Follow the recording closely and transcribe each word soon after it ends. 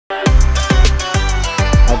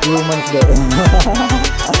Happy Women's Day.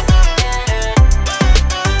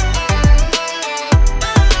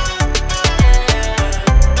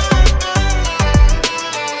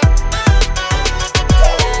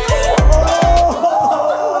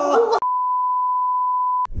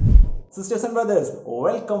 Sisters and brothers,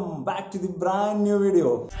 welcome back to the brand new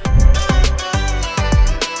video.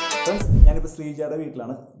 Friends, ഞാനിപ്പോൾ ശ്രീജയുടെ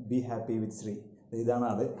വീട്ടിലാണ്. Be happy with Shri. ഇതാണ്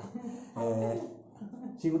ആള്.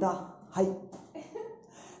 Shivada high.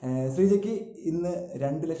 ശ്രീജയ്ക്ക് ഇന്ന്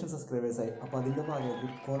 2 ലക്ഷം സബ്സ്ക്രൈബേഴ്സായി. അപ്പോൾ അതിൻ്റെ ഭാഗമായിട്ട്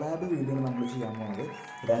കൊളാബ് വീഡിയോ ആണ് നമ്മൾ ചെയ്യാൻ പോകുന്നത്.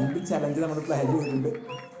 2 ചലഞ്ച് നമ്മൾ പ്ലാൻ ചെയ്തിട്ടുണ്ട്.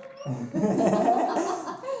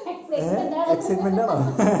 എക്സൈറ്റ്മെൻ്റ് ആണോ?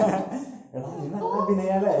 എടാ നല്ല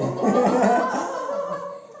അഭിനയാലേ.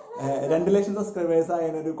 2 ലക്ഷം സബ്സ്ക്രൈബേഴ്സ്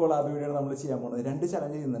ആയതിനൊരു കൊളാബ് വീഡിയോ ആണ് നമ്മൾ ചെയ്യാൻ പോകുന്നത്. 2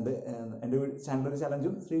 ചലഞ്ച് ചെയ്യുന്നുണ്ട്. എൻ്റെ ചാനലൊരു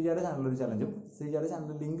ചലഞ്ചും ശ്രീജയുടെ ചാനലൊരു ചലഞ്ചും. ശ്രീജയുടെ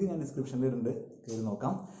ചാനലിൻ്റെ ലിങ്ക് ഞാൻ ഡിസ്ക്രിപ്ഷനിൽ ഇടുന്നുണ്ട്, കയറി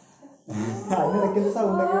നോക്കാം. അതിനിടയ്ക്ക് എൻ്റെ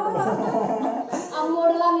സൗണ്ടൊക്കെ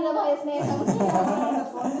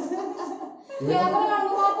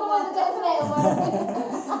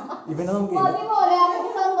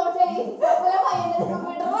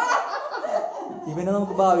ഇവനെ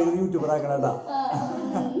നമുക്ക് ഭാവിയിൽ ഒരു യൂട്യൂബർ ആക്കണം കേട്ടോ.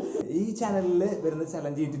 ഈ ചാനലിൽ വരുന്ന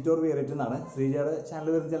ചലഞ്ച് ഇറ്റിറ്റോർ വേറിട്ട് എന്നാണ്. ശ്രീജയുടെ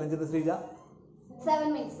ചാനലിൽ വരുന്ന ചലഞ്ച് ശ്രീജ 7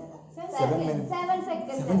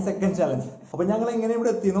 സെക്കൻഡ് ചലഞ്ച്. അപ്പൊ ഞങ്ങൾ എങ്ങനെ ഇവിടെ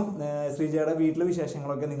എത്തിയെന്നും ശ്രീജയുടെ വീട്ടിലെ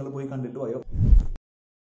വിശേഷങ്ങളൊക്കെ നിങ്ങൾ പോയി കണ്ടിട്ട് പോയോ.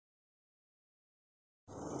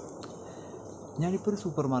 ഞാനിപ്പോൾ ഒരു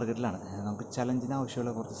സൂപ്പർ മാർക്കറ്റിലാണ്. നമുക്ക് ചലഞ്ചിന്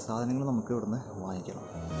ആവശ്യമുള്ള കുറച്ച് സാധനങ്ങൾ നമുക്ക് ഇവിടുന്ന് വാങ്ങിക്കണം.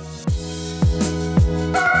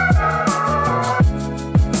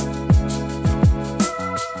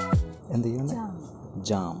 എന്ത് ചെയ്യുന്നത്?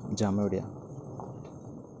 ജാം എവിടെയാ?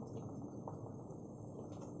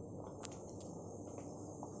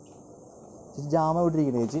 ജാമ എവിടെ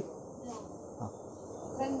ഇരിക്കുന്നത് ചേച്ചി?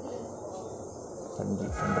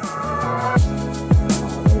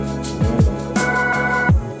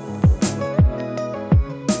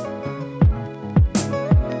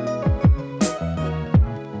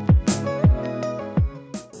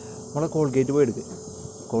 നമ്മളെ കോൾഗേറ്റ് പോയി എടുക്കുക.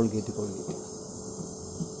 കോൾഗേറ്റ്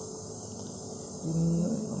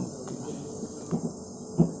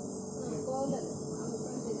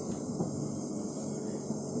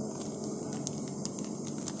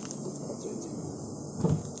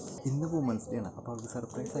ഇന്ന് വുമൻസ് ഡേ ആണ്. അപ്പോൾ അവർക്ക്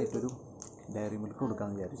സർപ്രൈസ് ആയിട്ടൊരു ഡയറി മിൽക്ക്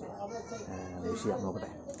കൊടുക്കാമെന്ന് വിചാരിച്ചു. വിഷ് ചെയ്യാം, നോക്കട്ടെ.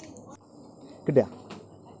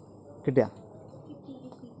 കിട്ടിയാ?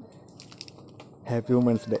 Happy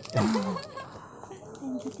women's day.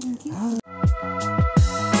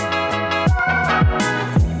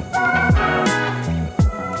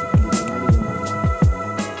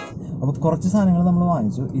 അപ്പോൾ കുറച്ച് സാധനങ്ങൾ നമ്മൾ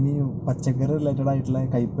വാങ്ങിച്ചു. ഇനി പച്ചക്കറി റിലേറ്റഡ് ആയിട്ടുള്ള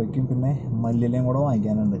കൈപ്പയ്ക്കും പിന്നെ മല്ലിയിലയും കൂടെ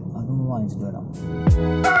വാങ്ങിക്കാനുണ്ട്. അതൊന്ന് വാങ്ങിച്ചിട്ട് വരാം.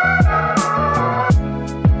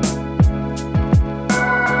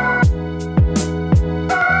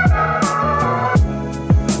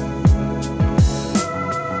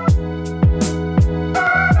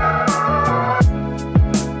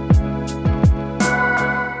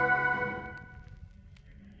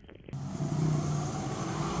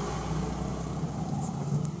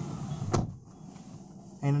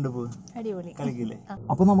 കളിക്കില്ലേ?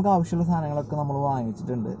 അപ്പോൾ നമുക്ക് ആവശ്യമുള്ള സാധനങ്ങളൊക്കെ നമ്മൾ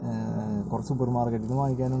വാങ്ങിച്ചിട്ടുണ്ട്. കുറച്ച് സൂപ്പർ മാർക്കറ്റിൽ നിന്ന്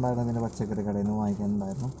വാങ്ങിക്കാനുണ്ടായിരുന്നു, പിന്നെ പച്ചക്കറി കടയിൽ നിന്ന്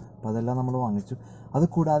വാങ്ങിക്കാനുണ്ടായിരുന്നു. അപ്പോൾ അതെല്ലാം നമ്മൾ വാങ്ങിച്ചു. അത്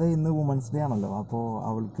കൂടാതെ ഇന്ന് വുമൻസ് ഡേ ആണല്ലോ. അപ്പോൾ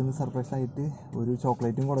അവൾക്ക് ഇന്ന് സർപ്രൈസ് ആയിട്ട് ഒരു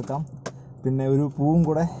ചോക്ലേറ്റും കൊടുക്കാം, പിന്നെ ഒരു പൂവും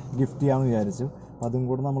കൂടെ ഗിഫ്റ്റ് ചെയ്യാമെന്ന് വിചാരിച്ചു. അപ്പോൾ അതും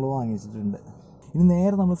കൂടെ നമ്മൾ വാങ്ങിച്ചിട്ടുണ്ട്. ഇനി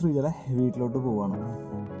നേരെ നമ്മൾ ശ്രീജയുടെ വീട്ടിലോട്ട് പോവുകയാണ്.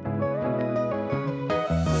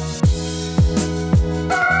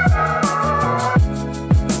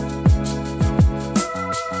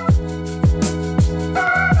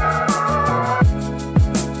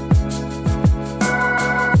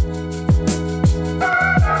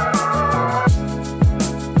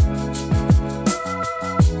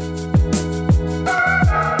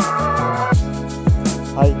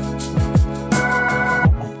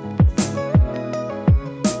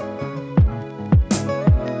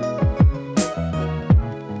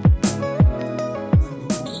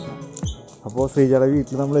 അപ്പോൾ ശ്രീജയുടെ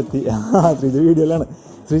വീട്ടിൽ നമ്മൾ എത്തി. Sreeja വീഡിയോയിലാണ്.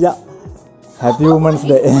 Sreeja happy women's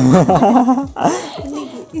day.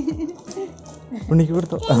 ഉണ്ണിക്ക്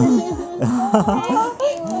കൊടുത്തോ?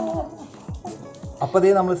 അപ്പോൾ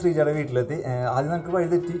അതേ നമ്മൾ ശ്രീജയുടെ വീട്ടിലെത്തി. ആദ്യം നമുക്ക് വഴി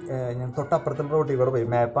തെറ്റി. ഞാൻ തൊട്ടപ്പുറത്തുള്ള റോട്ടിൽ കൂടെ പോയി.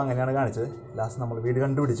 മാപ്പ് അങ്ങനെയാണ് കാണിച്ചത്. ലാസ്റ്റ് നമ്മൾ വീട്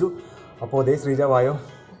കണ്ടുപിടിച്ചു. അപ്പോൾ അതേ ശ്രീജ വായോ.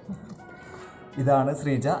 ഇതാണ്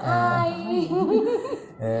ശ്രീജ.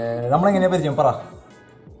 നമ്മളെങ്ങനെയാ പരിചയം പറ.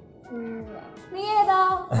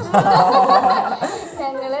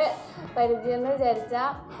 ഞങ്ങള് പരിചയം എന്ന് വിചാരിച്ച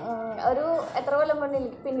ഒരു എത്ര കൊല്ലം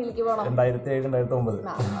പിന്നിലേക്ക് പോണം? 2007-2009.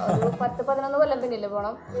 ഒരു 10-11 കൊല്ലം പിന്നിൽ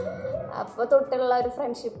പോണം. അപ്പൊ തൊട്ടുള്ള ഒരു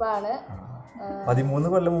ഫ്രണ്ട്ഷിപ്പാണ്. 13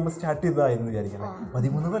 കൊല്ലം മുമ്പ് സ്റ്റാർട്ട് ചെയ്തതായിരുന്നു വിചാരിക്കണേ.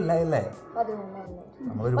 13 കൊല്ലായല്ലേ?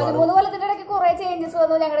 13 കൊല്ലത്തിന്റെ ഇടയ്ക്ക് കുറെ ചേഞ്ചസ്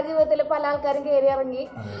വന്നു ഞങ്ങളുടെ ജീവിതത്തിൽ. പല ആൾക്കാരും കയറി ഇറങ്ങി.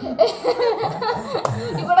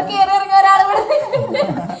 ഇവിടെ കയറി ഇറങ്ങിയ ഒരാൾ ഇവിടെ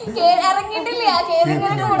ഇറങ്ങിയിട്ടില്ല. കയറി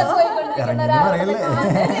കൂടെ പോയിക്കൊണ്ടിരിക്കുന്ന ഒരാൾ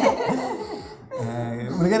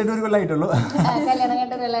ഒരു കൊല്ലായിട്ടുള്ളൂ. കല്യാണം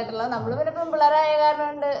കേട്ട കൊല്ലായിട്ടുള്ള. നമ്മള് പിന്നെ പെൺപിള്ളേരായ കാരണം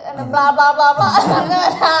കൊണ്ട്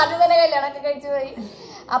ആദ്യം തന്നെ കല്യാണമൊക്കെ കഴിച്ചു പോയി.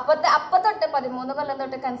 അപ്പൊ തൊട്ട് 13 കൊല്ലം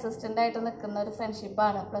തൊട്ട് കൺസിസ്റ്റന്റ് ആയിട്ട് നിൽക്കുന്ന ഒരു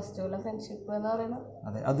ഫ്രണ്ട്ഷിപ്പാണ് പ്ലസ് ടുവിലെ ഫ്രണ്ട്ഷിപ്പ് എന്ന് പറയുന്നത്.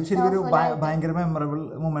 അതെ, അത് ശരിക്കും ഒരു ഭയങ്കര മെമ്മറബിൾ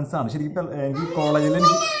മൊമെന്റ്സ് ആണ്. ശരിക്കും എനിക്ക് കോളേജിൽ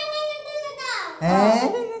എനിക്ക്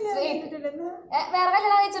വേറെ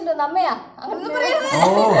കല്യാണം കഴിച്ചിട്ടുണ്ട്. അമ്മയാ അങ്ങനൊന്നും പറയുന്നത്.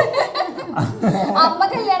 അമ്മ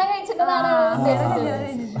കല്യാണം കഴിച്ചിട്ടുള്ളതാണ്.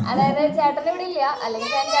 അതായത് ചേട്ടൻ ഇവിടെ ഇല്ല, അല്ലെങ്കിൽ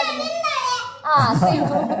ഞാൻ ചേട്ടന്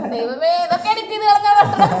ദൈവമേ ഇതൊക്കെ എഡിറ്റ് ചെയ്ത്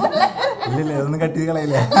ഇതൊന്നും കട്ട് ചെയ്ത്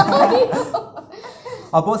കളയില്ല.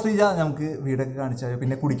 അപ്പോൾ ശ്രീജ, നമുക്ക് വീടൊക്കെ കാണിച്ചാൽ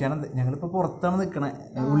പിന്നെ കുടിക്കാൻ ഞങ്ങളിപ്പോ പുറത്താണ് നിൽക്കണേ.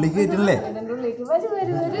 ഉള്ളിലേക്ക് കയറ്റില്ലേ?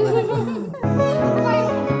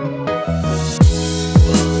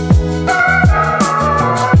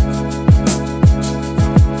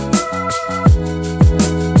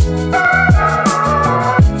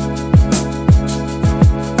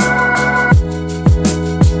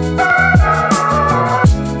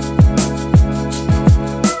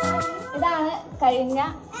 കഴിഞ്ഞ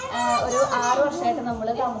ഒരു 6 വർഷമായിട്ട് നമ്മൾ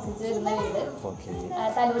താമസിച്ചു വരുന്ന വീട്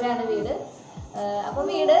തലൂരാണ് വീട്. അപ്പൊ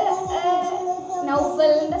വീട്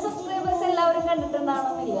നൗഫലിന്റെ സബ്സ്ക്രൈബേഴ്സ് എല്ലാവരും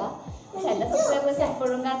കണ്ടിട്ടുണ്ടാവണമെന്നില്ല, പക്ഷെ എന്റെ സബ്സ്ക്രൈബേഴ്സ്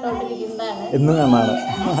എപ്പോഴും കണ്ടോണ്ടിരിക്കുന്നതാണ്. എന്നും കാണുന്നതാണ്.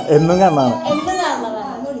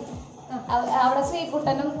 അവിടെ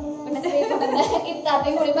ശ്രീകുട്ടനും പിന്നെ ശ്രീകുട്ടന്റെ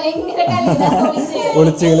ഇത്താത്തയും കൂടി ഭയങ്കര കളിയാണ്.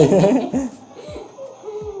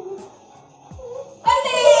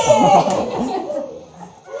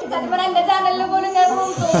 എന്റെ ചാനലിൽ പോലും ഞാൻ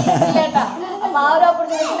കേട്ടാ. അപ്പൊ ആ ഒരു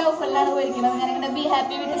ഓപ്പർച്യൂണിറ്റി നൗഫലിലാണ് പോയിരിക്കുന്നത്. ഞാനിങ്ങനെ ബി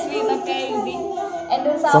ഹാപ്പി വിത്ത് ശ്രീ എന്നൊക്കെ എഴുതി എന്റെ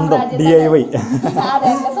ഒരു സാമ്രാജ്യം. അതെ,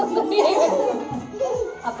 എന്റെ സ്വന്തം DIY.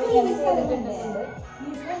 അപ്പൊ ഇങ്ങനെ ചെയ്തിട്ടുണ്ട്.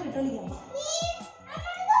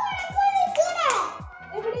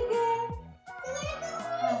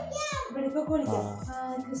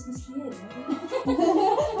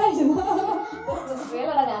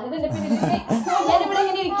 ഞാനിവിടെ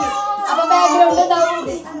ഇങ്ങനെ ഇരിക്കും. അപ്പൊ ബാക്ക്ഗ്രൗണ്ട്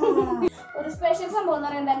ഒരു സ്പെഷ്യൽ സംഭവം എന്ന്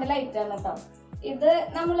പറയുന്നത് എന്റെ ലൈറ്റ് ആണ് കേട്ടോ. ഇത്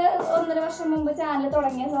നമ്മള് 1.5 വർഷം മുമ്പ് ചാനൽ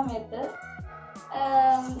തുടങ്ങിയ സമയത്ത്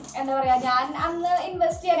എന്താ പറയാ, ഞാൻ അന്ന്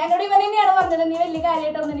ഇൻവെസ്റ്റ് ചെയ്യാൻ എന്നോട് ഇവൻ തന്നെയാണ് പറഞ്ഞത്, നീ വലിയ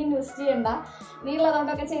കാര്യമായിട്ട് ഒന്നും ഇൻവെസ്റ്റ് ചെയ്യണ്ട, നീ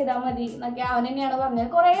ഉള്ളതുകൊണ്ടൊക്കെ ചെയ്താൽ മതി എന്നൊക്കെ അവൻ തന്നെയാണ് പറഞ്ഞത്.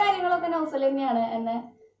 കുറെ കാര്യങ്ങളൊക്കെ നൗഫൽ തന്നെയാണ് എന്നെ.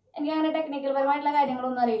 എനിക്ക് അങ്ങനെ ടെക്നിക്കൽ പരമായിട്ടുള്ള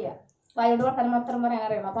കാര്യങ്ങളൊന്നും അറിയില്ല, വായോട് വർത്തമാനം മാത്രം പറയാൻ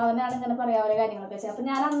അറിയുള്ളൂ. അപ്പൊ അവനാണ് ഇങ്ങനെ പറയാ ഓരോ കാര്യങ്ങളൊക്കെ വെച്ചാൽ. അപ്പൊ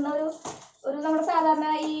ഞാൻ അന്ന് ഒരു നമ്മുടെ സാധാരണ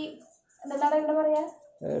ഈ എന്താ പറയാ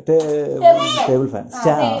ടേബിൾ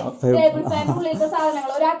ഫാനുള്ളിലത്തെ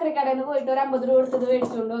സാധനങ്ങൾ ഒരു ആക്രിക്കടയിൽ നിന്ന് പോയിട്ട് ഒരു 50 രൂപ കൊടുത്തത്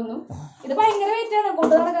മേടിച്ചുകൊണ്ട് വന്നു. ഇത് ഭയങ്കര വെയിറ്റ് ആണ്,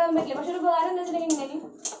 കൊണ്ടു നടക്കാൻ പറ്റില്ല. പക്ഷെ ഒരു ഉപകാരം എന്താ വെച്ചിട്ടുണ്ടെങ്കിൽ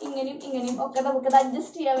ഇങ്ങനെയും ഒക്കെ നമുക്കത്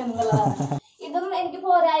അഡ്ജസ്റ്റ് ചെയ്യാം എന്നുള്ളതാണ്. ഇതും എനിക്ക്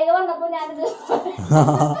പോരായിക വന്നപ്പോ ഞാനിത്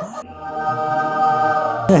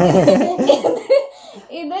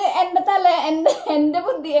ഇത് എന്റെ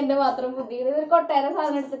ബുദ്ധി, എന്റെ മാത്രം ബുദ്ധി. ഇത് ഒരു കൊട്ടേറെ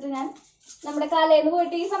സാധനം എടുത്തിട്ട് ഞാൻ നമ്മുടെ കാലയിന്ന്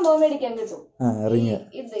പോയിട്ട് ഈ സംഭവം മേടിക്കാൻ കിട്ടും.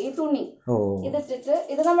 ഈ തുണി ഇതിട്ടിട്ട്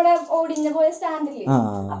ഇത് നമ്മുടെ ഓടിഞ്ഞ പോയ സ്റ്റാൻഡില്.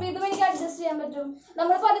 അപ്പൊ ഇതും എനിക്ക് അഡ്ജസ്റ്റ് ചെയ്യാൻ പറ്റും.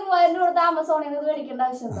 നമ്മൾ 13,000 രൂപ കൊടുത്ത് ആമസോണിൽ നിന്ന് മേടിക്കേണ്ട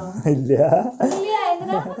ആവശ്യമുണ്ടോ?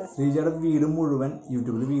 ശ്രീജയുടെ വീട് മുഴുവൻ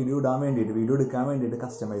യൂട്യൂബിൽ വീഡിയോ എടുക്കാൻ വേണ്ടിയിട്ട്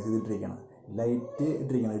കസ്റ്റമൈസ് ചെയ്തിട്ടിരിക്കണം. ലൈറ്റ്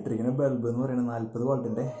ഇട്ടിരിക്കുന്ന ബൾബ് എന്ന് പറയുന്നത് 40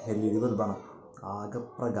 വോൾട്ടിന്റെ LED ബൾബാണ്. ആകെ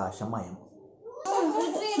പ്രകാശമയം.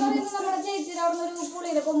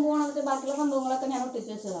 ബാക്കിയുള്ള സംഭവങ്ങളൊക്കെ ഞാൻ ഒട്ടിച്ച്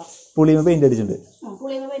വെച്ചതാ. പുളിമ പെയിന്റ് അടിച്ചിട്ടുണ്ട്.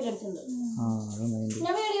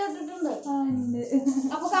 ഞാൻ വീഡിയോ ഇട്ടിട്ടുണ്ട്.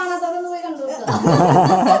 അപ്പൊ കാണാത്തവരൊന്ന് പോയി കണ്ടു.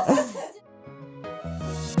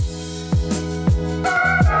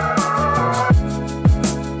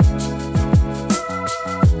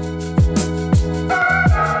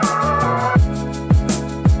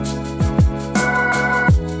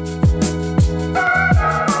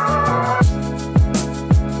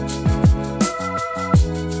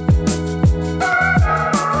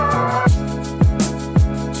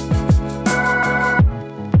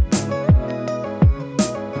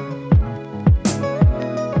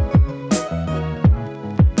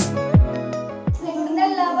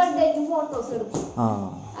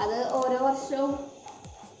 അത് ഓരോ വർഷവും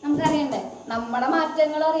നമുക്കറിയണ്ടേ, നമ്മുടെ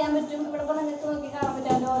മാറ്റങ്ങൾ അറിയാൻ പറ്റും. ഇവിടെ നിങ്ങൾക്ക് നോക്കി കാണാൻ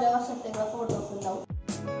പറ്റും ഓരോ വർഷത്തേക്കുള്ള ഫോട്ടോസ് ഉണ്ടാവും.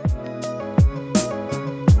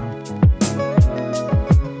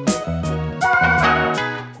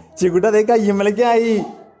 ചിക്കുട്ട അതേ കയ്യമ്മലൊക്കെയായി.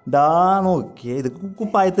 ഡാ നോക്കിയേ, ഇത്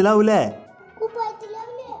കുപ്പായത്തിലാവൂലേ?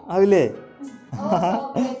 ആവില്ലേ?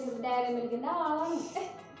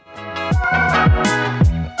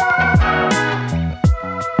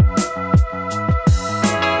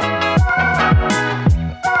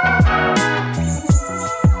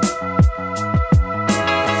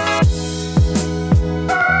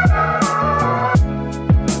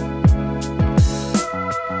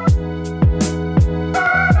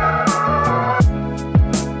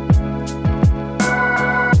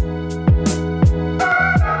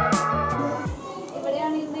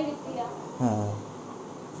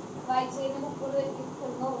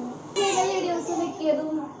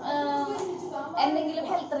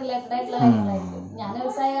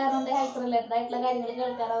 ഹെൽത്ത് റിലേറ്റഡ് ആയിട്ടുള്ള കാര്യങ്ങൾ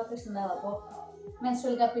കേൾക്കാൻ അവർക്ക് ഇഷ്ടമുണ്ടാവും. അപ്പോൾ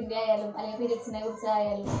മെൻസ്ട്രൽ കപ്പിന്റെ ആയാലും അല്ലെങ്കിൽ പീരിയഡ്സിനെ കുറിച്ച്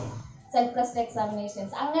ആയാലും സെൽഫ് ബ്രസ്റ്റ്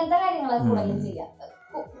എക്സാമിനേഷൻസ് അങ്ങനത്തെ കാര്യങ്ങളൊക്കെ കൂടുതലും ചെയ്യാം,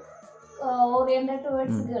 ഓറിയന്റഡ്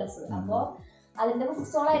ടുവേർഡ്സ് ഗേൾസ്. അപ്പോൾ അതിന്റെ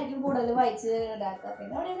പുസ്തകങ്ങളായിരിക്കും കൂടുതൽ വായിച്ച് ഇതാക്കുക.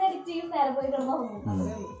 പിന്നെ അവിടെ നിന്ന് എഡിറ്റ് ചെയ്യും, നേരെ പോയി കിടന്ന് ഉറങ്ങും.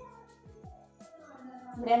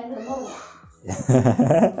 ഇവിടെയാണ് കിടന്ന് ഉറങ്ങും.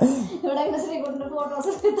 ഇവിടെ ശ്രീകുട്ടിന്റെ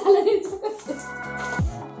ഫോട്ടോസ് തലയിരിച്ചു.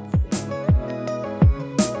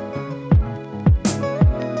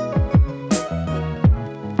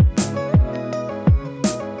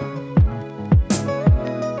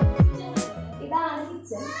 ഇതാണ്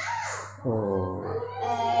കിച്ചൺ.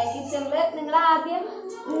 കിച്ചണില് നിങ്ങൾ ആദ്യം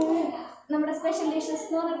നമ്മുടെ സ്പെഷ്യൽ ഡിഷസ്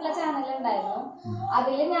എന്ന് പറഞ്ഞിട്ടുള്ള ചാനൽ ഉണ്ടായിരുന്നു.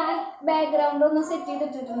 അതിൽ ഞാൻ ബാക്ക്ഗ്രൗണ്ട് ഒന്നും സെറ്റ്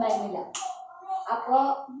ചെയ്തിട്ടുണ്ടായിരുന്നില്ല. അപ്പൊ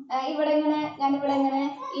ഇവിടെ ഇങ്ങനെ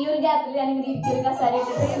ഈ ഒരു ഗ്യാപ്പിൽ ഞാനിങ്ങനെ ഇരിക്കൊരു കസാര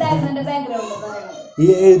ഇട്ടിട്ട് ഇതായിരുന്നു എന്റെ ബാക്ക്ഗ്രൗണ്ട് എന്ന് പറയുന്നത്.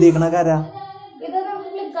 ഇത് നമുക്ക്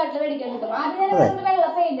ഫ്ലിപ്കാർട്ടിൽ മേടിക്കാൻ കിട്ടും. ആദ്യം ഞാൻ വെള്ള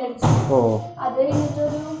പെയിന്റ് അടിച്ചു. അത്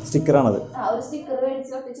കഴിഞ്ഞിട്ടൊരു സ്റ്റിക്കറാണത്. ഒരു സ്റ്റിക്കർ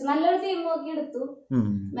മേടിച്ച് ഒട്ടിച്ചു. നല്ലൊരു തീം നോക്കി എടുത്തു.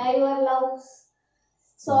 May your love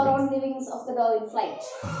soar on the wings of the dove in flight.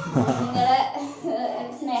 നിങ്ങളുടെ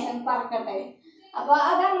സ്നേഹം പറക്കട്ടെ. അപ്പൊ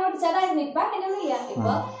അതങ്ങനെ ഒട്ടിച്ചതായിരുന്നു. ഇപ്പൊ അങ്ങനെയൊന്നുമില്ല.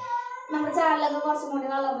 ഇപ്പൊ നമ്മുടെ ചാനലൊക്കെ കുറച്ചും കൂടി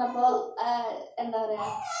വളർന്നപ്പോ എന്താ പറയാ,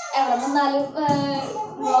 എവിടെ നിന്നാലും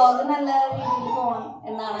വ്ളോഗ് നല്ല രീതിയിൽ പോകണം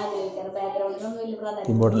എന്നാണ് ആഗ്രഹിക്കുന്നത്. ബാക്ക്ഗ്രൗണ്ടിനൊന്നും വലിയ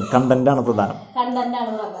പ്രാധാന്യം, കണ്ടന്റ് ആണ് പ്രധാനം.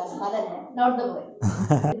 അതന്നെ, നോട്ട് ദ പോയിന്റ്.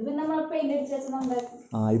 ഇത് പിന്നെ നമ്മൾ പെയിന്റ് അടിച്ച് വെച്ചിട്ടുണ്ടായിരുന്നു.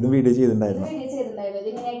 ഇത് വീഡിയോ ചെയ്തിട്ടുണ്ടായിരുന്നു.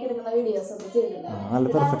 ഇങ്ങനെയായിട്ട് എടുക്കുന്ന വീഡിയോസ് ഒക്കെ ചെയ്തിട്ടുണ്ടായിരുന്നു. നല്ല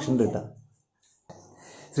പെർഫെക്ഷൻ കിട്ടാം.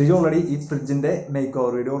 ശ്രീജ ഓൾറെഡി ഈ ഫ്രിഡ്ജിന്റെ മേക്ക്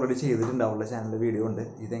ഓവർ വീഡിയോ ഓൾറെഡി ചെയ്തിട്ടുണ്ട്. അവളുടെ ചാനലിൽ വീഡിയോ ഉണ്ട്.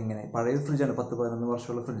 ഇതെങ്ങനെ പഴയ ഫ്രിഡ്ജാണ്, 10-11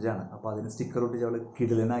 വർഷമുള്ള ഫ്രിഡ്ജാണ്. അപ്പോൾ അതിന് സ്റ്റിക്കർ ഒട്ടിച്ച് അവൾ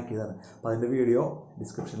കിടിലനാക്കിയതാണ്. അപ്പോൾ അതിന്റെ വീഡിയോ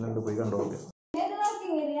ഡിസ്ക്രിപ്ഷനിലുണ്ട്, പോയി കണ്ടോളൂ.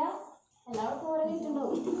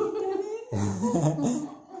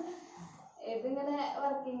 ഇതിങ്ങനെ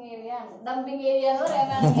വർക്കിംഗ് ഏരിയ ആണ്, ഡംപിംഗ് ഏരിയ എന്ന്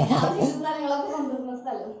പറയാനാണെങ്കിൽ സാധനങ്ങളൊക്കെ കൊണ്ടുവരുന്ന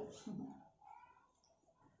സ്ഥലം.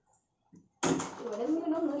 ഇവിടെ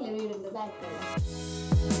വീടൊന്നുമില്ല, വീടിന്റെ ബാക്കിൽ.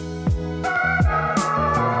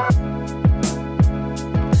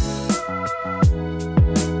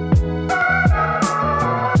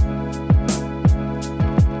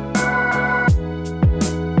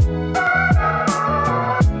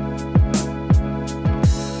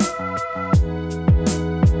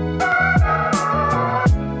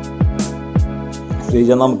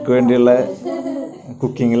 ശ്രീജ നമുക്ക് വേണ്ടിയുള്ള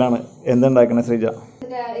കുക്കിങ്ങിലാണ്. എന്തുണ്ടാക്കണേ ശ്രീജ?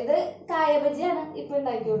 ഇത് കായ ബജിയാണ് ഇപ്പൊ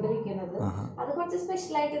ഉണ്ടാക്കിക്കൊണ്ടിരിക്കുന്നത്. അത് കുറച്ച്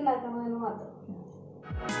സ്പെഷ്യൽ ആയിട്ട് ഉണ്ടാക്കണമെന്ന് മാത്രം.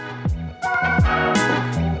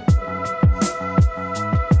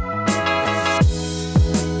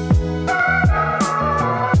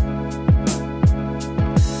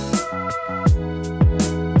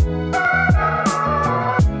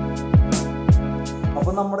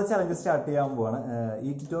 അപ്പോൾ നമ്മുടെ ചലഞ്ച് സ്റ്റാർട്ട് ചെയ്യാൻ പോവാണ്. ഈ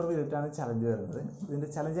ട്യൂട്ടോറിയൽ വീഡിയോയിലാണ് ചലഞ്ച് വരുന്നത്. ഇതിൻ്റെ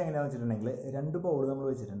ചലഞ്ച് എങ്ങനെയാണെന്ന് വെച്ചിട്ടുണ്ടെങ്കിൽ 2 ബൗൾ നമ്മൾ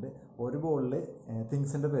വെച്ചിട്ടുണ്ട്. ഒരു ബൗളിൽ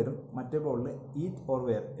തിങ്സിൻ്റെ പേരും മറ്റേ ബൗളിൽ ഈറ്റ് ഓർ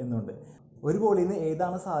വെയർ എന്നുണ്ട്. ഒരു ബോളിൽ നിന്ന്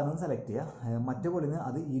ഏതാണ് സാധനം സെലക്ട് ചെയ്യുക, മറ്റേ ബോളിൽ നിന്ന്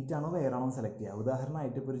അത് ഈറ്റാണോ വെയറാണോ സെലക്ട് ചെയ്യുക.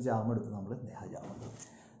 ഉദാഹരണമായിട്ട് ഇപ്പോൾ ഒരു ജാം എടുത്ത് നമ്മൾ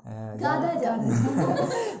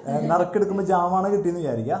നറുക്കെടുക്കുമ്പോൾ ജാമാണ് കിട്ടിയെന്ന്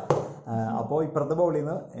വിചാരിക്കുക. അപ്പോൾ ഇപ്പുറത്തെ ബൗളിൽ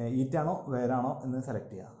നിന്ന് ഈറ്റാണോ വെയറാണോ എന്ന്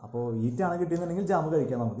സെലക്ട് ചെയ്യുക. അപ്പോൾ ഈറ്റാണ് കിട്ടിയെന്നുണ്ടെങ്കിൽ ജാം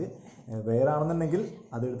കഴിക്കാം നമുക്ക്, വെയറാണെന്നുണ്ടെങ്കിൽ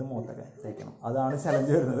അതെടുത്ത് മുഖത്തൊക്കെ തേക്കണം. അതാണ്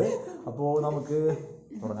ചലഞ്ച് വരുന്നത്. അപ്പോൾ നമുക്ക്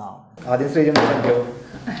തുടങ്ങാം. ആദ്യം ശ്രീജ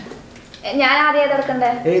ഞാൻ ആദ്യം ഏതെടുക്കണ്ടേ?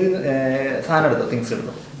 ഏത് സാധനം എടുത്തോ? തിങ്സ്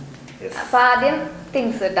എടുത്തോ? അപ്പൊ ആദ്യം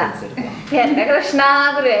തിങ്സ് ഇട്ടാ. എന്റെ കൃഷ്ണ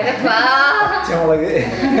ഗുരുവായൂരപ്പാ, പച്ചമുളക്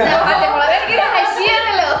എനിക്ക്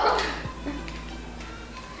ഹസിയാണല്ലോ.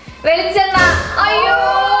 വെളിച്ചെണ്ണ, അയ്യോ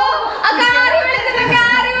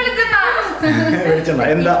വെളിച്ചെണ്ണ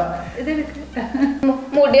എന്താ?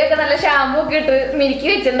 മുടിയൊക്കെ നല്ല ഷാമ്പൂ ഒക്കെ ഇട്ട് മിനുക്കി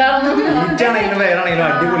വെച്ചിട്ടുണ്ടായിരുന്നു.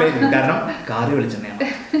 കാരണം കാറി വെളിച്ചെണ്ണയാണ്.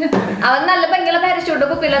 അവൻ നല്ല ഭയങ്കര പാരഷൂട്ട്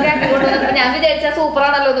കുപ്പിയിലൊക്കെ ആക്കി കൊണ്ടുവന്നപ്പോ ഞാൻ വിചാരിച്ച സൂപ്പർ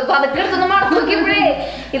ആണല്ലോ. അപ്പൊ അതൊക്കെ എടുത്തൊന്ന് മണത്ത് നോക്കിയപ്പോഴേ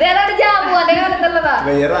ഇതേതാണ് ജാമ്പു, അന്റെ കാലത്തുള്ളതാ.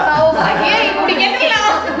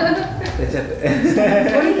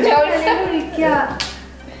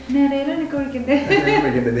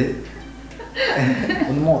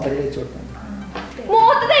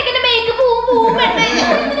 മോത്ത് തേക്കുന്ന മേക്ക് പൂവും പൂവും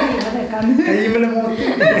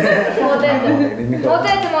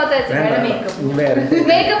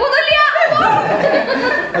മേക്കപ്പ് ഒന്നുമില്ല.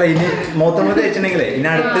 അല്ല, ഇനി മോത്തമ്മ തേച്ചിട്ടുണ്ടെങ്കിലേ ഇനി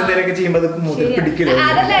അടുത്ത എന്തെങ്കിലുമൊക്കെ ചെയ്യുമ്പോ അത് പിടിക്കില്ല.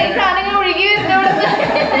 അതല്ല, ഈ സാധനങ്ങൾ ഒഴുകി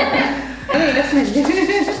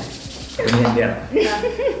എന്റെയാണ്.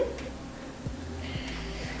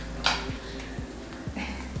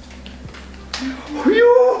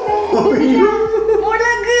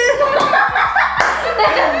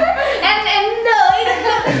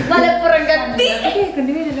 മലപ്പുറം കത്തി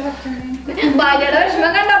ഭാര്യയുടെ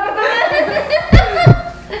വിഷമം കണ്ടപ്പുറത്ത്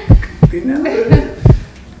പിന്നെ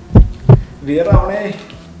വീറാവണേ.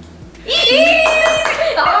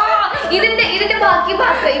 ഇതിന്റെ ബാക്കി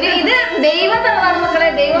പാർട്ട് ഇത് ദൈവം തന്നതാണ് മക്കളെ,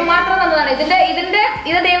 ദൈവം മാത്രം തന്നതാണ്.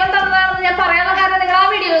 ഇത് ദൈവം തന്നതാണെന്ന് ഞാൻ പറയാനുള്ള കാരണം നിങ്ങൾ ആ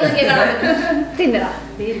വീഡിയോ തിന്നടാ.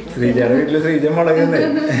 ശ്രീജയുടെ വീട്ടില് ശ്രീജ മുളകുന്നേ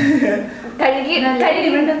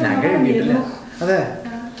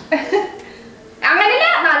അങ്ങനെയല്ല,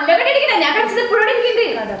 നല്ല കടിക്കണേ. ഞാൻ കടിച്ചത് ഇപ്പോഴും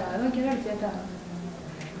ഇരിക്കുന്നുണ്ട്.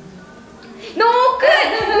 നോക്ക്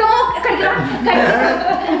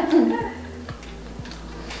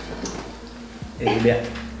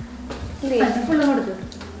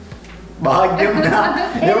ഭാഗ്യം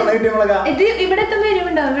ഇവിടെ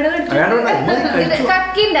എരുവുണ്ടാവും. ഇവിടെ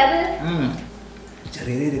കക്കിണ്ട് അത്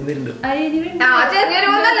ചെറിയൊരു വരുന്നുണ്ട്.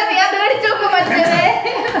 ചെറിയൊരുന്നല്ല, നീ അത് കടിച്ചു നോക്കും. മറ്റേ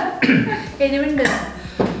എരിവുണ്ട്.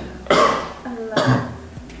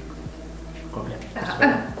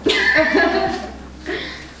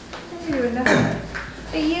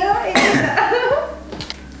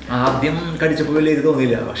 ആദ്യം കടിച്ചപ്പോ വലിയ ഇത്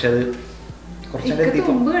തോന്നിയില്ല, പക്ഷെ അത്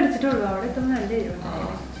തുമ്പ് കടിച്ചിട്ടുള്ളൂ. അവിടെ നല്ല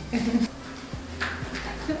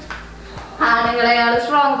ആണുങ്ങളെക്കാൾ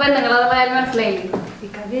സ്ട്രോങ് പെണ്ണുങ്ങളെ മനസ്സിലായില്ലേ?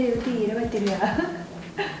 തീരെ പറ്റില്ല.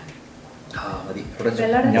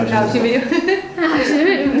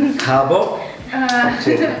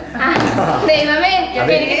 ദൈവമേ,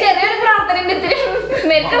 എനിക്ക് ചെറിയൊരു പ്രാർത്ഥന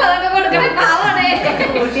മെറ്റുള്ളതൊക്കെ കൊടുക്കണേ. പാവാണേ,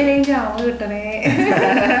 ചാവ് കിട്ടണേ.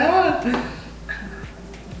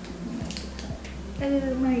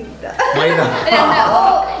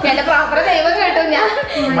 എന്റെ പ്രാർത്ഥന ദൈവം കേട്ടു.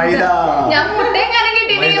 ഞാൻ മുട്ടയും കാര്യം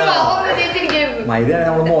കിട്ടിയില്ലെങ്കിൽ പാവം വിജയിച്ചിരിക്കുന്നു.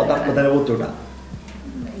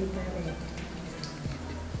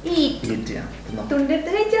 തുണ്ടെടുത്ത്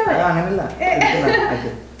കഴിച്ചാ അങ്ങനല്ല.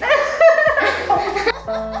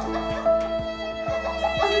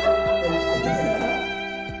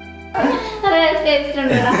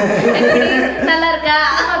 நல்லா இருக்கா?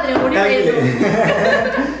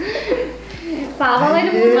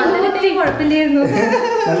 കുഴപ്പമില്ലായിരുന്നു.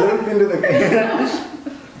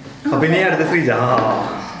 പിന്നെ അടുത്ത ശ്രീജ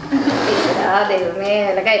ദൈവമേ,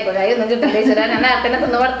 നല്ല കൈപ്പകായി ഒന്നും കിട്ടില്ല ഈശ്വരാ. ഞാൻ നേരത്തെ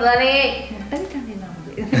തിന്ന് വളർത്തതാനേ.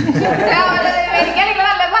 എനിക്കാണെങ്കിൽ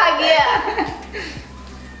നല്ല ഭാഗ്യ.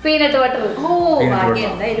 Peanut butter.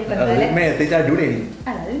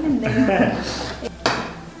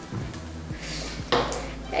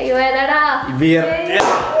 അയ്യോ ഏതാടാ? അയ്യോ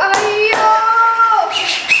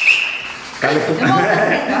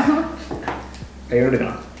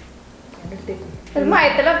ഒരു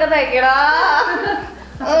മയത്തിലൊക്കെ തയ്ക്കടാ.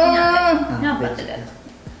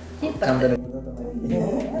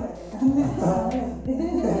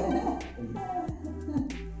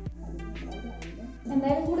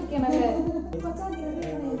 എന്തായാലും കുടിക്കണല്ലേ?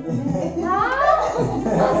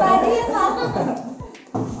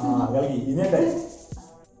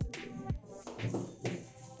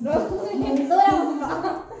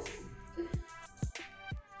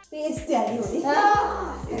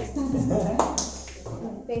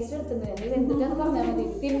 പേസ്റ്റ് എടുത്തിട്ടുണ്ട്. എന്തൊക്കെയാന്ന് പറഞ്ഞാൽ മതി.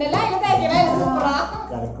 തിന്നല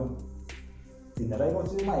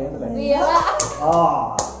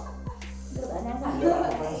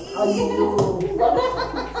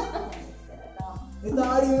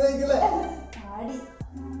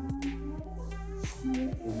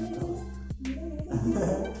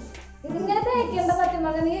ഇതിങ്ങനെ തേക്കേണ്ട പറ്റും.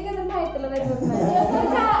 നീയൊക്കെ മയത്തില്ല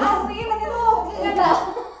നോക്കണ്ട.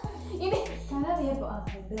 ഇനി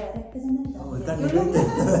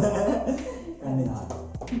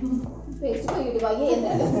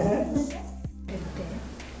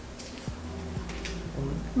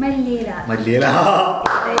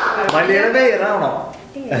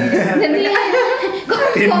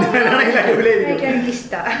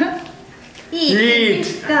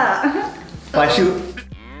പശു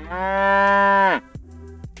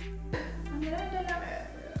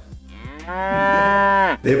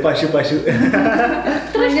പശു പശു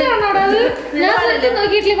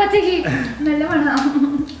നോക്കിയിട്ടില്ല പച്ചക്ക് നല്ല മണ.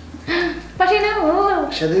 പക്ഷെ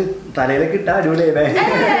അത് തലയിലൊക്കെ ഇട്ടാ അടിപൊളിയാണേ.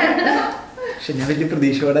 പക്ഷെ ഞാൻ വലിയ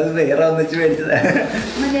പ്രതീക്ഷയോടെ അത് വേറെ ഒന്നിച്ച് മേടിച്ചത്.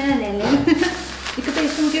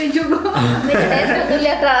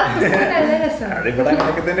 ഇവിടെ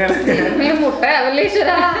അങ്ങനെയൊക്കെ തന്നെയാണ്. മുട്ട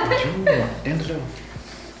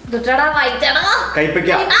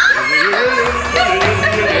കൈപ്പയ്ക്ക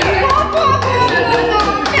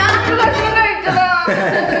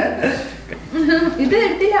ഇത്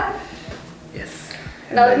എടുത്തില്ല.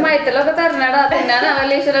 മയത്തിലൊക്കെ തരണടാ.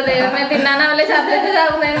 തിന്നാനാവല്ലേ ഈശ്വര ദൈവമേ, തിന്നാനാവല്ലേ ശബ്ദിച്ച്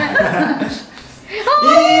ചാവുന്നേന്ന്.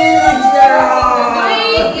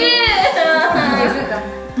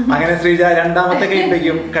 അങ്ങനെ ശ്രീജ രണ്ടാമത്തെ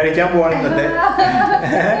കൈപ്പയ്ക്കും കഴിക്കാൻ പോവാണ് ഇന്നത്തെ.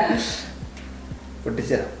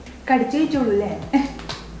 പൊട്ടിച്ച കടിച്ചു വെച്ചോളൂ അല്ലേ?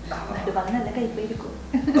 നല്ല കൈപ്പായിരിക്കും.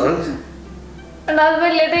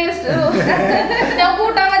 വലിയ ടേസ്റ്റ്. ഞാൻ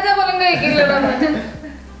കൂട്ടാൻ വെച്ചാൽ പോലും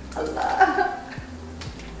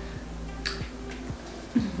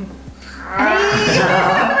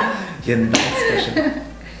എന്താ എക്സ്പ്രഷൻ?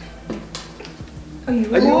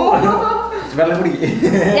 അയ്യോ വെള്ളം കുടി.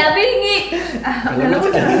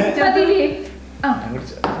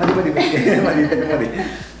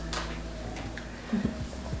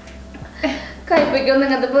 കൈപ്പൊക്കൊന്നും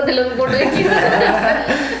ഇങ്ങനത്തെ പൊതിലൊന്നും കൊണ്ട്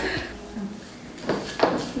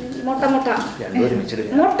മുട്ട മുട്ട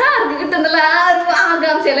മുട്ട ആർക്ക് കിട്ടുന്നില്ല ആ ഒരു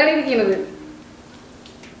ആകാംക്ഷയിലാണ് ഇരിക്കുന്നത്.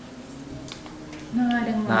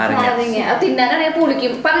 തിന്നാനാണെ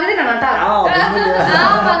പുളിക്കും. പകുതി തിന്നണം കേട്ടോ.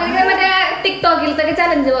 പകുതി മറ്റേ ടിക്ടോക്കിലത്തെ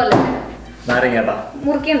ചലഞ്ച് പോലെ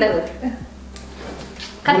മുറിക്കണ്ടത്.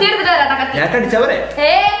 കത്തി എടുത്തിട്ട് വരാട്ടോ.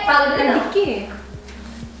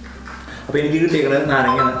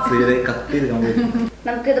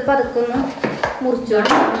 നമുക്കിത് പതുക്കൊന്ന് മുറിച്ചു.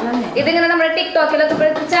 ഇതിങ്ങനെ നമ്മുടെ ടിക്ടോക്കിലൊക്കെ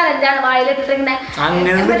ചലഞ്ചാണ്. വായിലിട്ടിട്ട് ഇങ്ങനെ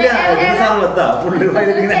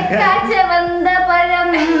പഴം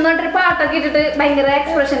എന്നൊരു പാട്ടൊക്കെ ഇട്ടിട്ട് ഭയങ്കര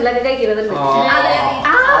എക്സ്പ്രഷനിലൊക്കെ കഴിക്കുന്നത്.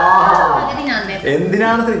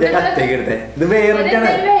 എന്തിനാണ് ഇത്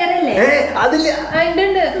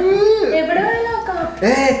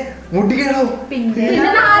മുട്ടിക്കണോ? പിന്നെ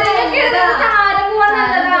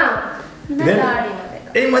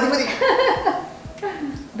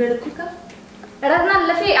എടാ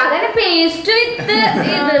നല്ല അതായത് പേസ്റ്റ് വിത്ത്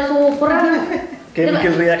ഇത് സൂപ്പറാണ്.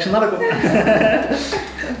 കെമിക്കൽ റിയാക്ഷൻ നടക്കും.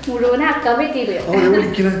 മുഴുവൻ ആക്കാൻ പറ്റിയില്ല.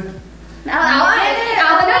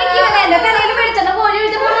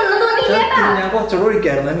 ഞാൻ കുറച്ചുകൂടെ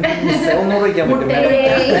ഒഴിക്കായിരുന്നു. ഒന്നുകൂടെ ഒഴിക്കാൻ പറ്റും.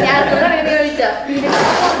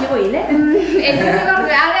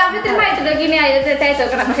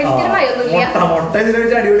 മുട്ട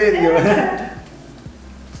ഇതിലൊഴിച്ച് അടിപൊളിയായിരിക്കും.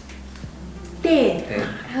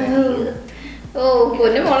 ഓ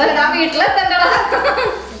പൊന്നു മോളെ വീട്ടിലെത്തണ്ടടാ.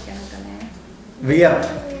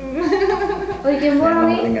 ഒഴിക്കുമ്പോ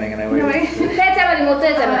തേച്ചാ മതി. മൂത്ത്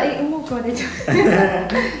തേച്ചാ മതി.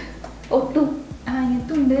 ഒട്ടും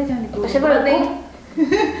പക്ഷെ വെറുതെ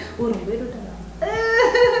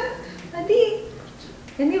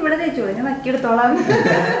ഇവിടെ തേച്ചോളൂ. ഞാൻ നക്കിയെടുത്തോളാം.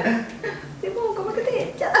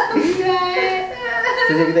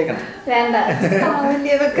 വേണ്ട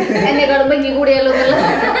എന്നെക്കാളും ഭംഗി കൂടിയല്ലോ.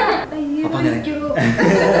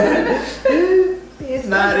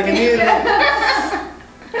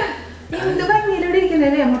 എന്ത് ഭംഗിയിലൂടെ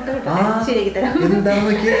ഇരിക്കുന്നല്ലേ മുട്ട ശരിയാക്കി തരാം.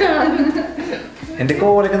 എന്റെ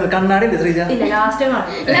കോലൊക്കെ കണ്ണാടി ഇല്ല ശ്രീജ.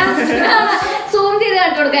 സൂം ചെയ്ത്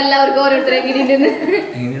കാട്ടി കൊടുക്കാം എല്ലാവർക്കും ഓരോരുത്തരെങ്കിലും.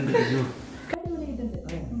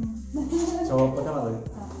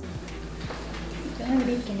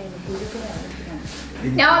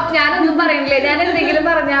 ഞാനൊന്നും പറയണില്ലേ. ഞാൻ എന്തെങ്കിലും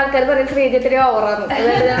പറഞ്ഞ ആൾക്കാർ പറയും ശ്രീജത്തിന് ഓവറാണ്.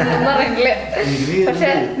 ഞാനൊന്നും പറയണില്ലേ.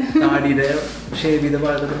 പക്ഷെ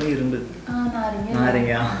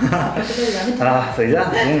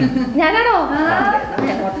ഞാനാണോ?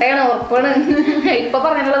 മുട്ടയാണ് ഉറപ്പാണ്. ഇപ്പൊ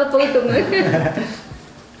പറഞ്ഞുള്ളത് ഇപ്പൊ കിട്ടുന്നു.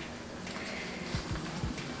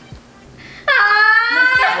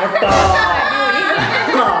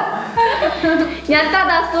 ഞാൻ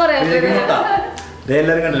തഥാസ്തു പറയാം.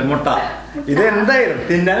 എല്ലാരും കണ്ടില്ല മുട്ട. ഇത് എന്തായാലും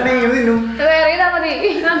തിന്നാണെങ്കിൽ തിന്നും. വേറെ ചെയ്താ മതി.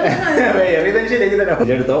 വേറെ ശരിയാക്കി തരാം.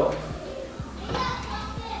 എടുത്തോ.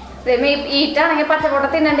 ഈറ്റാണെങ്കിൽ പച്ചക്കോട്ട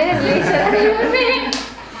തിന്നണ്ടേ.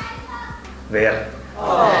 വേറെ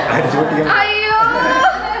അയ്യോ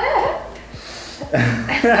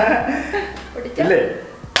ഇല്ലേ?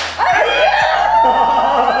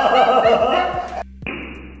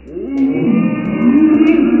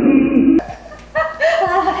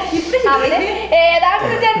 അവന്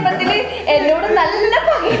ഏതാണ്ട് ജന്മത്തില് എന്നോട് നല്ല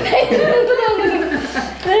പകയായിരുന്നു തോന്നുന്നു.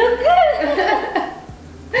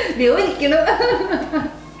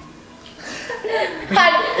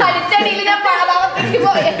 അടിച്ചടിയിൽ ഞാൻ പാതാളത്തേക്ക്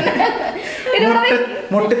പോയത്.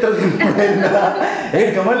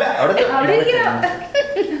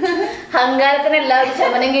 അഹങ്കാരത്തിന് എല്ലാവരും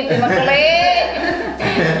ശമനം കിട്ടി മക്കളെ.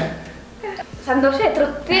 സന്തോഷമായി,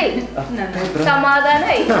 തൃപ്തിയായി,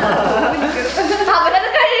 സമാധാനായി. അവനത്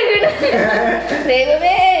കഴുകിട.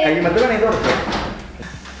 ദൈവമേ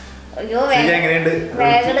അയ്യോ വേഗം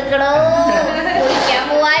എടുക്കണോ കുളിക്കാൻ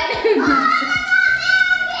പോവാൻ.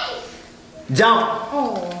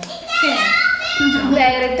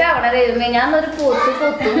 ഡയറക്റ്റ് ആവണ ദൈവമേ. ഞാൻ ഒരു പൊത്തു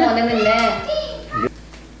മോനെ നിന്നെ.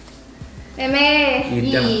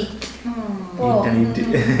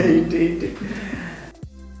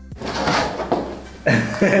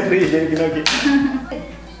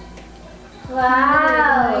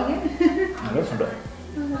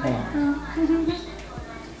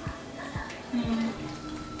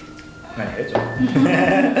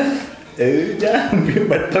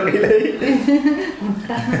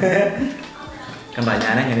 കണ്ടാ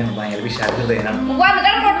ഞാൻ എങ്ങനെയാണ് ഭയങ്കര വിശാലതയാണ്.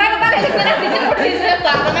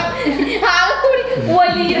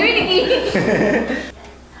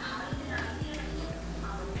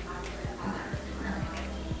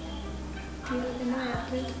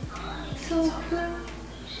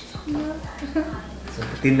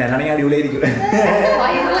 തിന്നാനാണെങ്കിൽ അടിപൊളിയായിരിക്കും.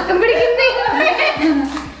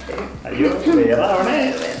 അയ്യോ വേറാവണേ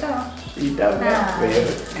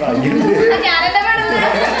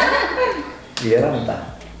വേറാവട്ടാ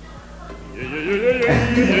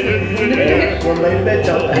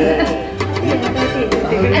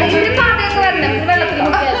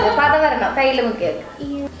പത വരണം കയ്യില് മുക്കിയത്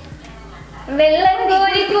വെള്ളം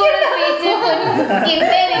കോരി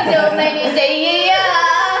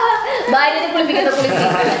ഭാര്യനെ കുളിപ്പിക്കുന്ന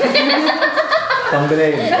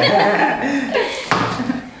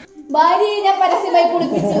ഭാര്യയെ ഞാൻ പരസ്യമായി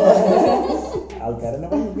കുളിപ്പിച്ചു.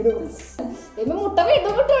 മുട്ട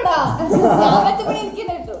വീണ്ടും കിട്ടൂടാ. ഞാൻ വെച്ചപ്പോൾ എനിക്ക്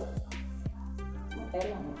കിട്ടു.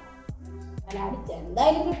 അല്ല അടിച്ച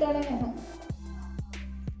എന്തായാലും കിട്ടണേ.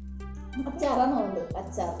 അച്ചാറാന്നുണ്ട്.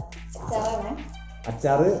 അച്ചാറാണേ.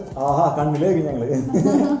 അച്ചാറ് ആഹാ കണ്ണില് ഞങ്ങള്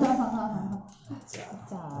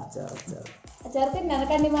അച്ചാർ തിന്നാണ്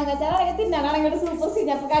കണ്ണിമാങ്ങ അച്ചാറാണെങ്കിൽ തിന്നാണെങ്കിൽ സൂപ്പർ സീൻ.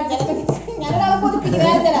 അപ്പൊ കാണിച്ചാൽ ഞാനൊരാളെ പൊതിപ്പിക്കുന്ന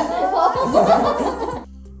കാണിച്ചാ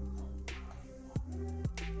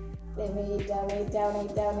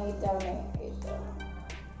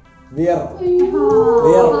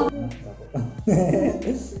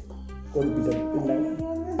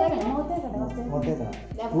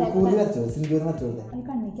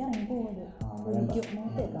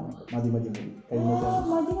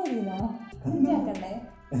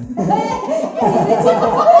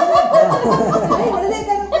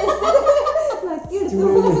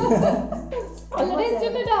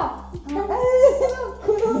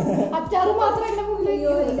അച്ചാറ് മാത്രം എന്റെ മുകളിലേക്ക്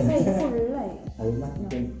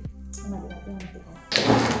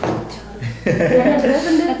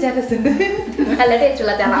നല്ല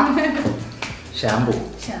ടേസ്റ്റുള്ള അച്ചാറാ. ഷാമ്പു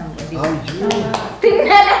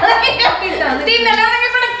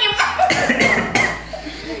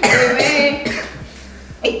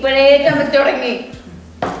ഇപ്പോഴേ ചമച്ചു തുടങ്ങി.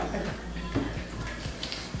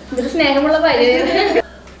 ഇതൊരു സ്നേഹമുള്ള ഭാര്യ.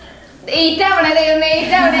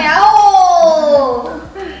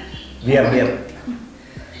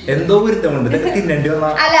 എന്തോ പൊരുത്തമുണ്ട് ഇതൊക്കെ തിന്നേണ്ടി വന്നാ.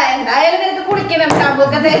 അല്ല എന്തായാലും നിനക്ക് കുളിക്കണം.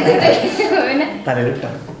 ഷാമ്പൊക്കെ തേച്ചിട്ട് തലയിലിട്ട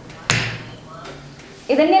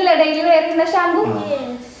ഇതന്നെയല്ലേ ഡെയിലി വെയർ ചെയ്യുന്ന ഷാമ്പു?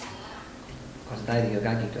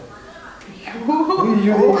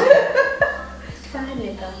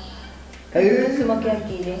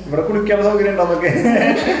 ഇവിടെ കുളിക്കാനുള്ള സൗകര്യം ഉണ്ടോ?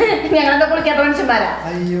 ഞങ്ങളൊക്കെ കുളിക്കാത്ത മനുഷ്യന്മാരാ.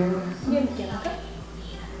 അയ്യോ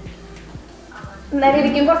എന്നാലും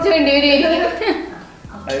ഇരിക്കും കുറച്ച് വേണ്ടി വരുമായിരിക്കും.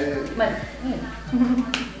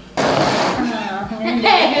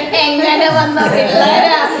 എങ്ങനെ വന്ന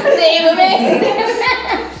പിള്ളേരാ ദൈവമേ.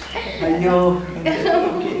 അയ്യോ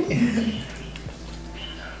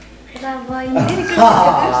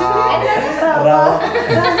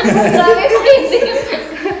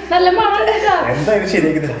നല്ല മണം എന്തായാലും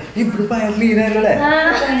ശരിയാക്കുന്നില്ല. ഇവിടെ പയർലീനല്ലേ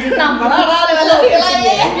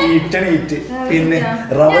ഈറ്റാണ് ഈറ്റ്. പിന്നെ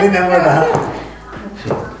റവറി ഞാൻ വേണ്ട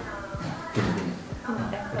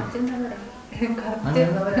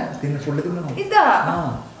ഫുള്ള് തിന്നണോ?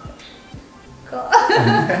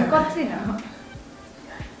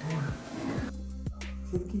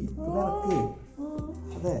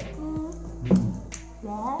 അതെ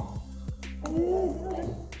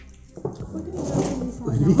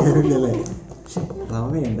ല്ലേ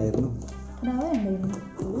റവ ഉണ്ടായിരുന്നു.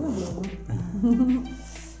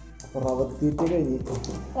 റവ തീറ്റ കഴിഞ്ഞു.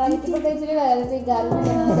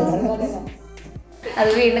 അത്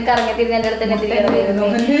വീണ്ടും കറങ്ങി തിരിഞ്ഞ എന്റെ അടുത്ത് തന്നെ തിരികെ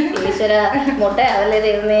ഈശ്വര മുട്ടയാവല്ലേ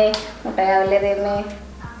തരുന്നേ മുട്ടയാവല്ലേ തരുന്നേ.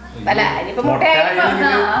 അല്ല ഇനിയിപ്പോ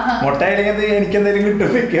മുട്ടയാണെങ്കിൽ എനിക്ക് എന്തെങ്കിലും കിട്ടും.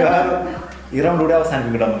 ഈ റൗണ്ട് കൂടി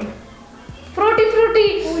അവസാനിപ്പിക്കണം. ഫ്രൂട്ടി ഫ്രൂട്ടി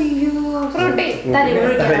ഫ്രൂട്ടി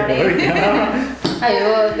അയ്യോ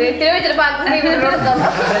വീട്ടിൽ വെച്ചിട്ട്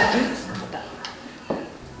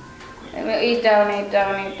ഈറ്റാവണേ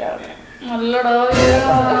ഈറ്റാവണേ ഈറ്റാവണേ നല്ലടോ.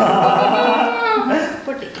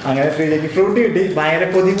 അങ്ങനെ ഫ്രീലേക്ക് ഫ്രൂട്ടി കിട്ടി. ഭയങ്കര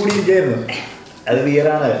കൊതി കൂടി ഇരിക്കായിരുന്നു. അത്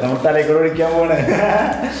വിയറാണ്. നമ്മൾ തലക്കൂടെ ഒഴിക്കാൻ പോണ്.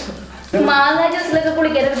 മാങ്ങ ജ്യൂസിലൊക്കെ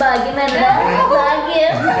കുളിക്കാൻ ഒരു ഭാഗ്യം വേണ്ട.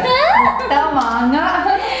 ഭാഗ്യം മാങ്ങ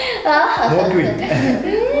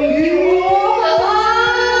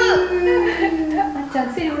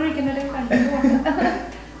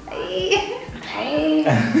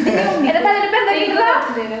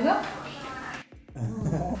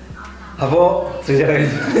അപ്പോ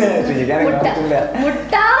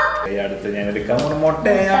അടുത്ത് ഞാൻ എടുക്കാൻ പോണ മുട്ട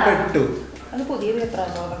ഞാൻ പെട്ടു.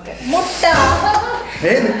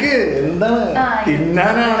 എനിക്ക് എന്താണ്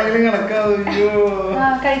തിന്നാനാണെങ്കിലും കണക്കാവും.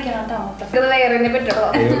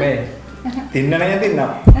 ദൈവമേ തിന്നണേ ഞാൻ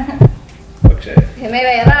തിന്നാം. പക്ഷേ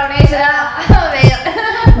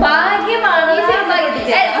ഭാഗ്യമാണ്.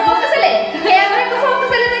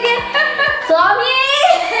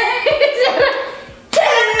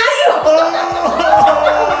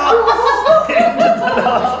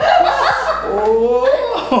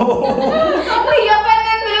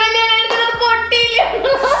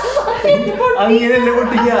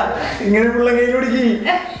 ഇങ്ങനെ പിള്ള കയ്യിൽ പിടിക്കി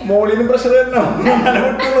മോളിന്ന് പ്രഷർ തരണോ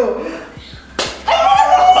വിട്ടുള്ളൂ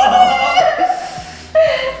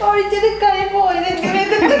ഒഴിച്ചത് കൈ പോയത്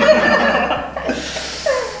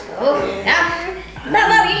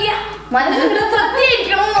അറിയില്ല മനസ്സിൽ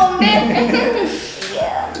തൃപ്തിയായിരിക്കണം മുമ്പേ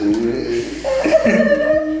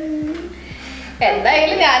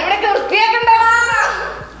എന്തായാലും ഞാനിവിടെ വൃത്തിയാക്കണ്ടോ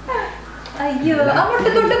അയ്യോ ആ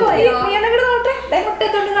മുട്ടത്തൊണ്ട് പോയോ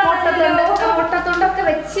മുട്ടത്തൊണ്ടൊക്കെ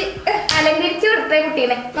വെച്ച് അലങ്കരിച്ച് കൊടുത്തേ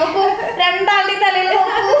കുട്ടീനെ നോക്കൂ രണ്ടാളുടെ തലയിൽ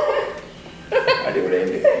നോക്കൂ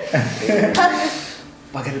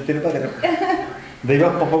പകരത്തിന് പകരം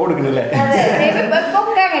ദൈവം അപ്പ കൊടുക്കണില്ലേ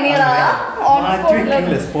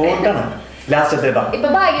സ്പോട്ടാണ് ലാസ്റ്റത്തേട്ടാ ഇപ്പൊ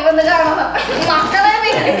ഭാഗ്യം വന്ന് കാണാം മക്കളെ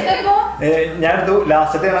ഞാൻ എടുത്തു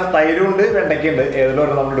ലാസ്റ്റത്തെ തൈരും ഉണ്ട് വെണ്ടയ്ക്കുണ്ട് ഏതെങ്കിലും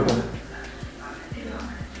ഒരെണ്ണം നമ്മൾ എടുക്കും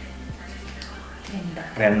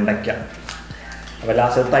വെണ്ടയ്ക്ക അപ്പൊ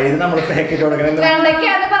ലാസ്റ്റ് തൈര് നമ്മൾ പാക്കറ്റ് കൊടുക്കണം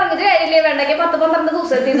വെണ്ടയ്ക്കാന്ന് പറഞ്ഞിട്ട് കാര്യമില്ലേ വെണ്ടയ്ക്ക 10-12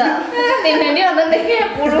 ദിവസത്തിൽ തിന്നേണ്ടി വന്നിട്ടുണ്ടെങ്കിൽ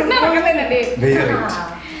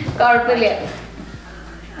കുഴപ്പമില്ല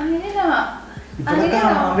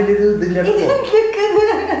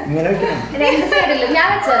രണ്ട് സൈഡില് ഞാൻ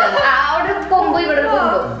വെച്ചതല്ല അവിടെ ഒരു കൊമ്പ് ഇവിടെ ഒരു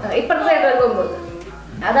കൊമ്പ് ഇപ്പഴത്തെ സൈഡിൽ ഒരു കൊമ്പ്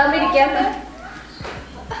അതാവുമ്പോ ഇരിക്കാൻ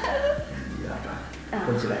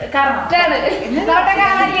കറക്റ്റാണ്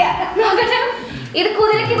കാണാനില്ല ഇത്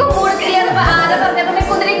കുതിരക്ക് കൊമ്പ് കൊടുക്കില്ല ആരെ പറഞ്ഞ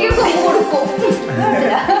കുതിരക്ക് കൊമ്പ് കൊടുക്കും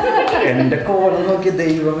എന്റെ കോലം നോക്കിയ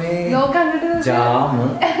ദൈവമേ ജാമ്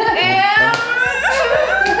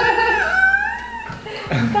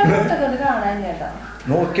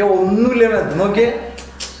നോക്കിയ ഒന്നുമില്ല നോക്കിയ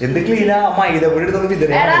എന്ത് ക്ലീനാ മൈദപ്പൊടി എടുത്തൊന്ന്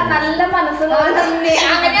വിതറി നല്ല മനസ്സ്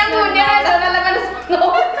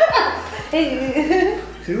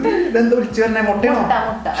ഇതെന്താ വിളിച്ചു തന്നെ മുട്ടയാണോ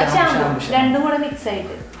രണ്ടും കൂടെ മിക്സ്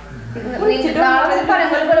ആയിട്ട്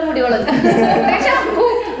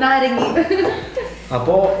നാരങ്ങി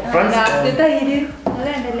അപ്പോ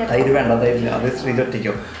തൈര് വേണ്ട തൈരില്ല അത് ശ്രീ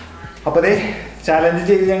ഒറ്റയ്ക്കോ അപ്പൊ അതെ ചാലഞ്ച്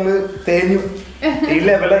ചെയ്ത് ഞങ്ങള് തേഞ്ഞു ഈ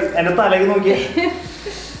ലെവല് എന്റെ തലയിൽ നോക്കിയേ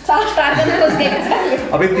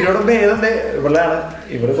അപ്പൊ ഇതിനോട് ഭേദം ഇവിടെയാണ്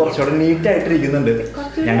ഇവിടെ കുറച്ചുകൂടെ നീറ്റ് ആയിട്ടിരിക്കുന്നുണ്ട്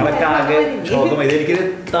ഞങ്ങളൊക്കെ ആകെ ശോകം ഇതെനിക്ക്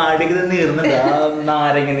താഴേക്ക് നീറുന്നുണ്ട് ആ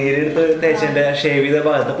നാരങ്ങ നീരെടുത്ത് തേച്ചതിന്റെ ഷേവ് ചെയ്ത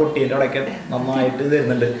ഭാഗത്ത് പൊട്ടിയതിന്റെ അവിടെയൊക്കെ നന്നായിട്ട്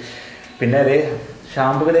തരുന്നുണ്ട് പിന്നെ അതെ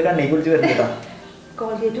ഷാമ്പു കഥ കണ്ണീ കുടിച്ച് വരുന്നുണ്ടോ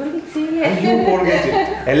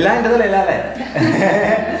എല്ലാം എന്റെ തലയിലല്ലേ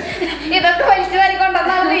ഇതൊക്കെ വലിച്ചു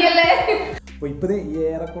വാരിക്കൊണ്ടല്ലേ ഇപ്പൊ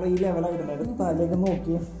ഏറെക്കുറെ ഈ ലെവലായിട്ടുണ്ട് തലയൊക്കെ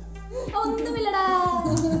നോക്കി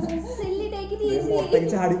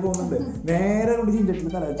ചാടി പോകുന്നുണ്ട് നേരെ കൊണ്ട് ചിന്തത്തിൽ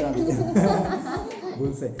തല ചാടി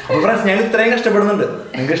അപ്പൊ ഫ്രണ്ട്സ് ഞങ്ങൾ ഇത്രയും കഷ്ടപ്പെടുന്നുണ്ട്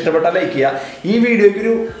നിങ്ങൾക്ക് ഇഷ്ടപ്പെട്ടാൽ ലൈക്ക് ചെയ്യുക ഈ വീഡിയോക്ക്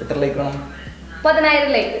ഒരു എത്ര ലൈക്ക് വേണം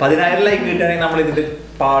 10,000 ലൈക്ക് കിട്ടുകയാണെങ്കിൽ നമ്മൾ ഇതിന്റെ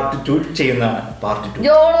പാർട്ട് 2 ചെയ്യുന്നതാണ് പാർട്ട് 2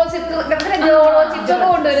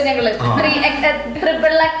 കൊണ്ടുവരും ഞങ്ങള്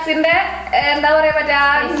എന്താ പറയാ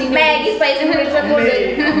മാഗി സ്പൈസി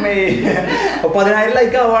 10,000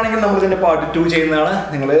 ലൈക്ക് ആവുകയാണെങ്കിൽ നമ്മൾ ഇതിന്റെ പാർട്ട് 2 ചെയ്യുന്നതാണ്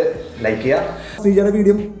നിങ്ങൾ ലൈക്ക് ചെയ്യുക ശ്രീജയുടെ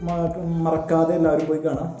വീഡിയോ മറക്കാതെ എല്ലാവരും പോയി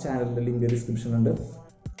കാണാം ചാനലിന്റെ ലിങ്ക് ഡിസ്ക്രിപ്ഷൻ ഉണ്ട്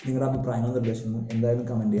നിങ്ങളുടെ അഭിപ്രായങ്ങളും നിർദ്ദേശങ്ങളും എന്തായാലും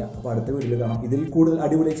കമന്റ് ചെയ്യുക അപ്പോൾ അടുത്ത വീഡിയോയിൽ കാണാം ഇതിൽ കൂടുതൽ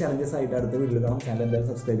അടിപൊളി ചാലഞ്ചസ് ആയിട്ട് അടുത്ത വീഡിയോയിൽ കാണാം ചാനൽ എന്തായാലും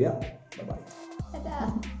സബ്സ്ക്രൈബ് ചെയ്യുക ബൈ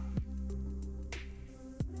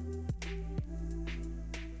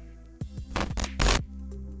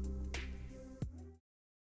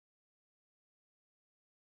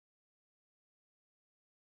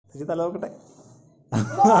തല നോക്കട്ടെ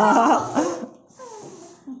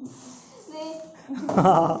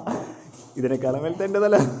ഇതിനെക്കാലം വലുത് എന്റെ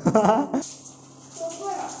തല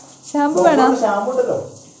ഷാമ്പു വേണം ഷാമ്പു ഉണ്ടല്ലോ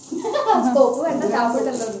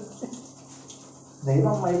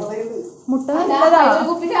മുട്ട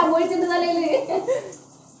കുപ്പി ഷാമ്പു ഒഴിച്ചിട്ട് തലയില്